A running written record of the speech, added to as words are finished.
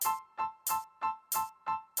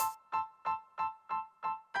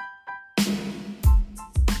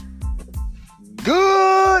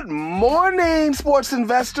morning, sports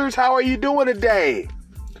investors. How are you doing today?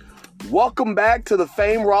 Welcome back to the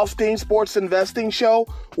Fame Rothstein Sports Investing Show,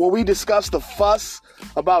 where we discuss the fuss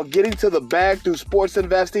about getting to the bag through sports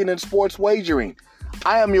investing and sports wagering.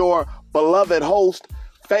 I am your beloved host,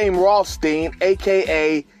 Fame Rothstein,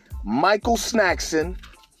 a.k.a. Michael Snackson,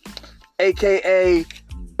 a.k.a.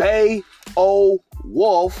 Bay O.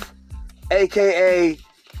 Wolf, a.k.a.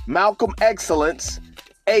 Malcolm Excellence,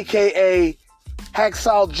 a.k.a.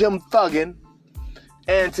 Hacksaw Jim Thuggin,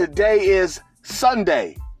 and today is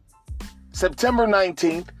Sunday, September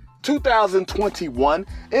 19th, 2021.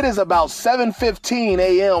 It is about 7:15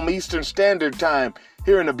 a.m. Eastern Standard Time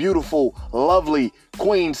here in the beautiful, lovely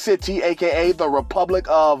Queen City, a.k.a. the Republic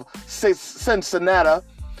of Cincinnati,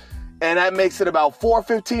 and that makes it about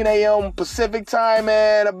 4:15 a.m. Pacific Time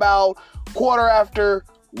and about quarter after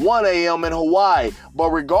 1 a.m. in Hawaii.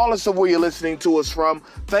 But regardless of where you're listening to us from,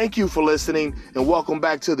 thank you for listening and welcome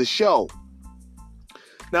back to the show.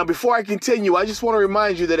 Now, before I continue, I just want to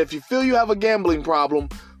remind you that if you feel you have a gambling problem,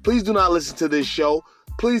 please do not listen to this show.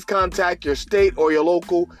 Please contact your state or your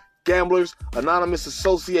local Gamblers Anonymous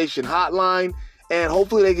Association hotline, and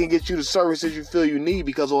hopefully they can get you the services you feel you need,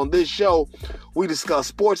 because on this show, we discuss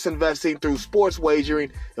sports investing through sports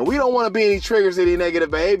wagering, and we don't want to be any triggers, any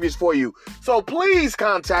negative behaviors for you. So please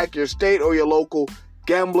contact your state or your local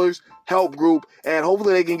Gamblers Help Group, and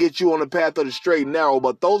hopefully they can get you on the path of the straight and narrow.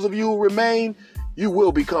 But those of you who remain, you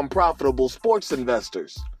will become profitable sports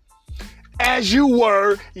investors, as you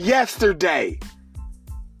were yesterday.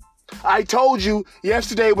 I told you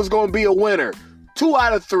yesterday was going to be a winner. 2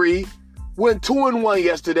 out of 3. Went 2-1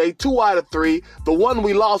 yesterday, 2 out of 3. The one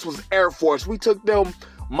we lost was Air Force. We took them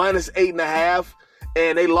 -8.5,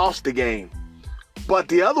 and they lost the game. But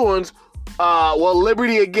the other ones,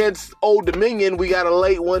 Liberty against Old Dominion, we got a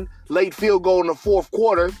late field goal in the fourth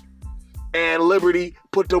quarter, and Liberty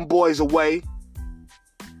put them boys away.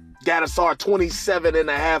 Got us our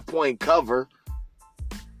 27.5 point cover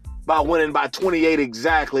by winning by 28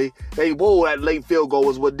 exactly. That late field goal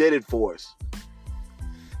was what did it for us.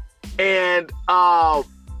 And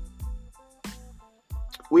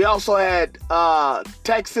we also had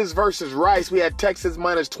Texas versus Rice. We had Texas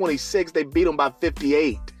 -26. They beat them by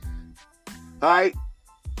 58. All right?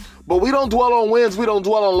 But we don't dwell on wins. We don't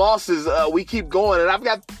dwell on losses. We keep going. And I've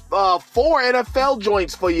got 4 NFL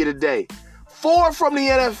joints for you today. 4 from the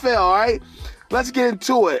NFL, all right? Let's get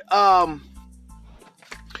into it.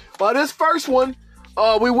 This first one,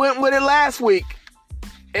 we went with it last week.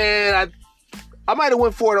 And I might have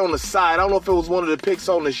went for it on the side. I don't know if it was one of the picks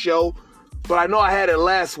on the show, but I know I had it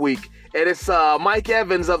last week. And it's Mike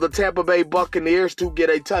Evans of the Tampa Bay Buccaneers to get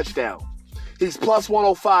a touchdown. He's plus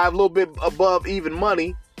 105, a little bit above even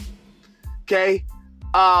money. Okay?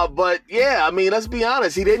 But yeah, I mean, let's be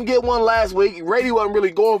honest. He didn't get one last week. Brady wasn't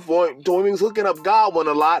really going for it. To him, he was hooking up Godwin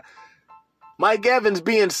a lot. Mike Evans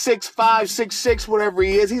being 6'5", 6'6", whatever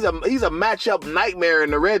he is, he's a matchup nightmare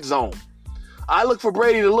in the red zone. I look for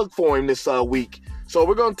Brady to look for him this week. So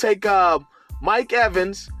we're going to take Mike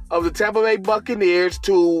Evans of the Tampa Bay Buccaneers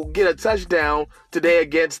to get a touchdown today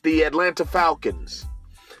against the Atlanta Falcons.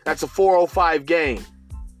 That's a 4:05 game.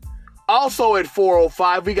 Also at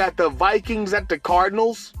 4:05, we got the Vikings at the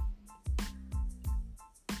Cardinals.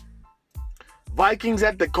 Vikings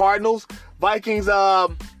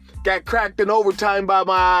got cracked in overtime by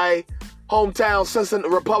my hometown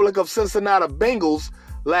Republic of Cincinnati Bengals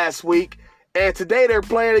last week. And today they're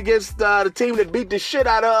playing against the team that beat the shit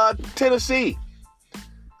out of Tennessee.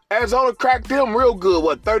 Arizona cracked them real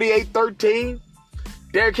good, 38-13?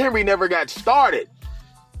 Derrick Henry never got started.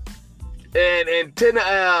 And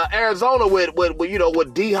Arizona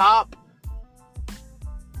with D-Hop.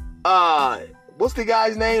 What's the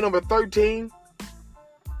guy's name, number 13?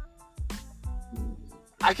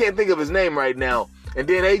 I can't think of his name right now. And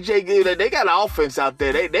then AJ, they got an offense out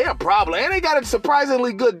there. They a problem. And they got a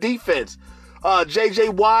surprisingly good defense. J.J.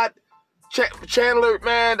 Watt, Chandler,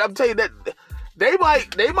 man, I'm telling you that they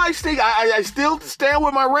might stink. I still stand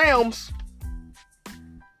with my Rams.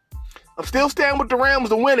 I'm still standing with the Rams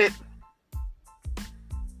to win it.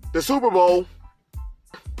 The Super Bowl.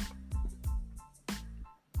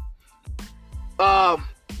 As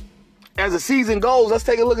the season goes, let's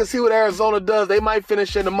take a look and see what Arizona does. They might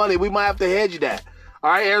finish in the money. We might have to hedge that. All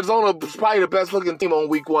right, Arizona is probably the best looking team on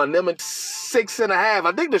week 1. Them at 6.5.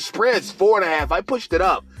 I think the spread's 4.5. I pushed it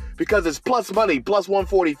up because it's plus money, plus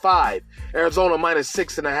 145. Arizona minus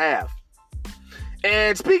 6.5.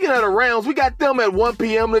 And speaking of the Rams, we got them at 1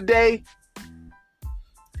 p.m. today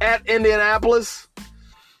at Indianapolis.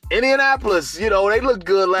 Indianapolis, they looked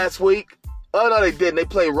good last week. Oh, no, they didn't. They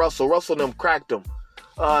played Russell. Russell and them cracked them.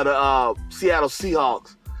 The Seattle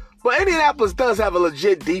Seahawks. But Indianapolis does have a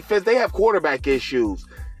legit defense. They have quarterback issues.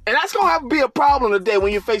 And that's going to have to be a problem today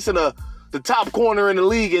when you're facing the top corner in the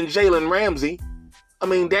league in Jalen Ramsey. I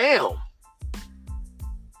mean, damn.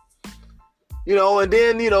 And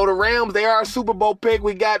then, the Rams, they are a Super Bowl pick.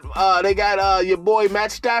 They got your boy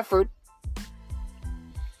Matt Stafford.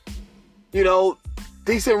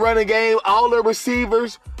 Decent running game. All their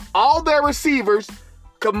receivers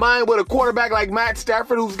combined with a quarterback like Matt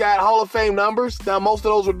Stafford, who's got Hall of Fame numbers. Now, most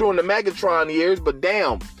of those were during the Megatron years, but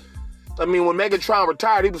damn. I mean, when Megatron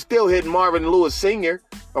retired, he was still hitting Marvin Lewis Sr.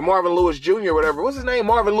 or Marvin Lewis Jr., whatever. What's his name?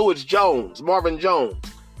 Marvin Jones. He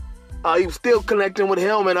was still connecting with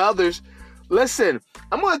him and others. Listen,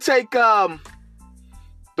 I'm going to take the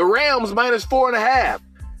Rams minus 4.5.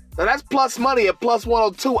 Now, that's plus money at plus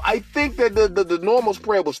 102. I think that the normal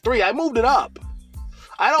spread was 3. I moved it up.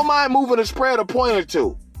 I don't mind moving the spread a point or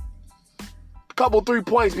two. A couple 3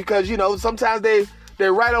 points because, sometimes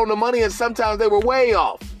they're right on the money and sometimes they were way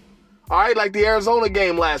off. All right, like the Arizona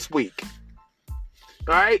game last week.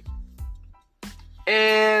 All right.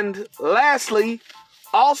 And lastly,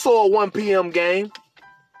 also a 1 p.m. game.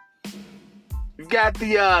 You've got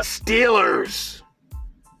the Steelers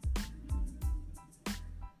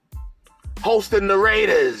hosting the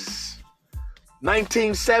Raiders.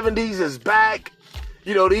 1970s is back.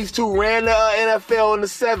 These two ran the NFL in the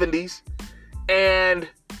 70s. And,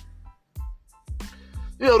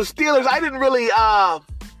 the Steelers, I didn't really, I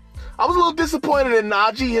was a little disappointed in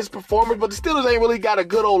Najee, his performance, but the Steelers ain't really got a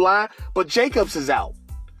good old line. But Jacobs is out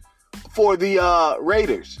for the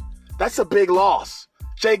Raiders. That's a big loss.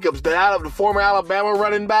 Jacobs, the former Alabama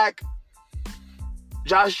running back,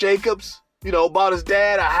 Josh Jacobs, bought his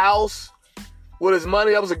dad a house with his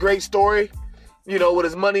money. That was a great story, with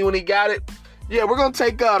his money when he got it. Yeah, we're going to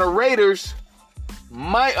take the Raiders,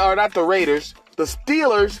 the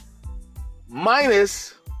Steelers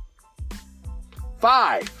minus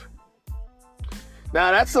 5.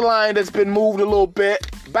 Now, that's the line that's been moved a little bit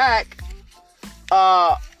back.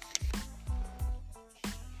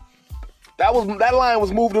 That line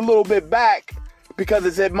was moved a little bit back because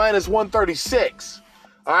it's at minus 136.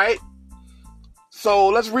 All right? So,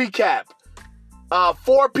 let's recap.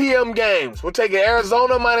 4 p.m. games. We're taking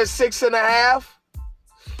Arizona minus 6.5.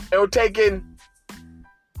 And we're taking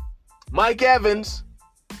Mike Evans.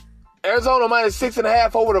 Arizona minus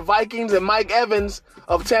 6.5 over the Vikings and Mike Evans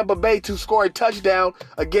of Tampa Bay to score a touchdown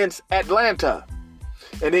against Atlanta.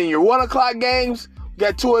 And then your 1 o'clock games, we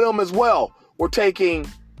got 2 of them as well. We're taking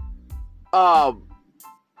the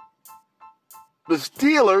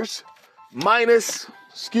Steelers minus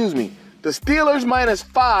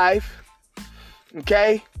 5.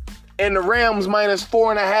 Okay? And the Rams minus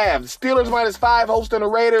 4.5. The Steelers minus 5 hosting the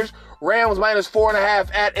Raiders. Rams minus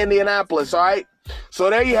 4.5 at Indianapolis. All right? So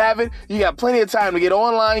there you have it. You got plenty of time to get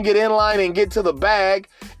online, get in line, and get to the bag.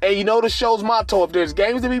 And the show's motto, if there's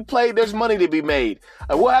games to be played, there's money to be made.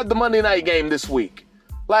 And we'll have the Monday night game this week.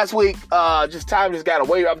 Last week, time just got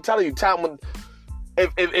away. I'm telling you, time.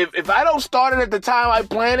 If I don't start it at the time I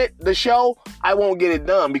plan it, the show, I won't get it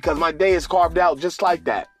done because my day is carved out just like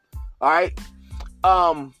that. All right?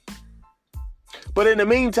 But in the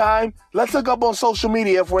meantime, let's look up on social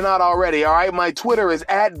media if we're not already, all right? My Twitter is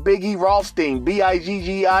at Biggie Rothstein,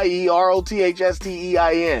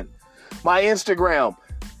 BIGGIEROTHSTEIN. My Instagram,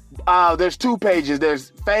 there's 2 pages.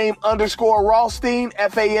 There's Fame_Rothstein,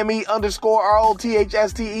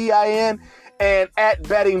 FAME_ROTHSTEIN, and at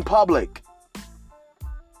Betting Public.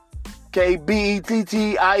 Okay,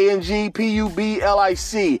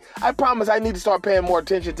 BETTINGPUBLIC. I promise I need to start paying more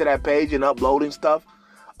attention to that page and uploading stuff.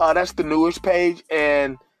 That's the newest page,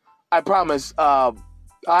 and I promise I'll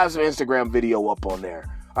have some Instagram video up on there.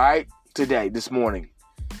 All right, this morning.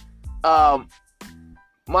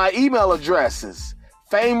 My email address is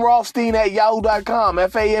famerothstein@yahoo.com,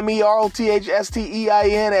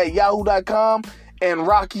 FAMEROTHSTEIN @yahoo.com, and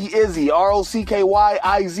Rocky Izzy,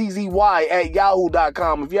 ROCKYIZZY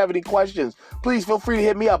 @yahoo.com. If you have any questions, please feel free to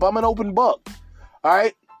hit me up. I'm an open book. All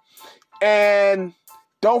right, and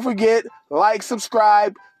don't forget,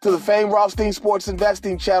 subscribe to the Fame Rothstein Sports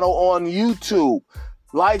Investing channel on YouTube.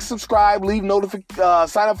 Subscribe,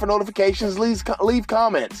 sign up for notifications, leave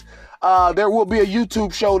comments. There will be a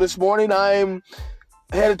YouTube show this morning. I'm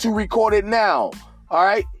headed to record it now. All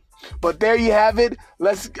right, but there you have it.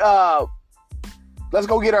 Let's go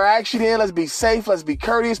get our action in. Let's be safe. Let's be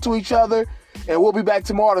courteous to each other, and we'll be back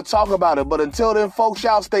tomorrow to talk about it. But until then, folks,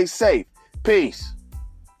 y'all stay safe. Peace.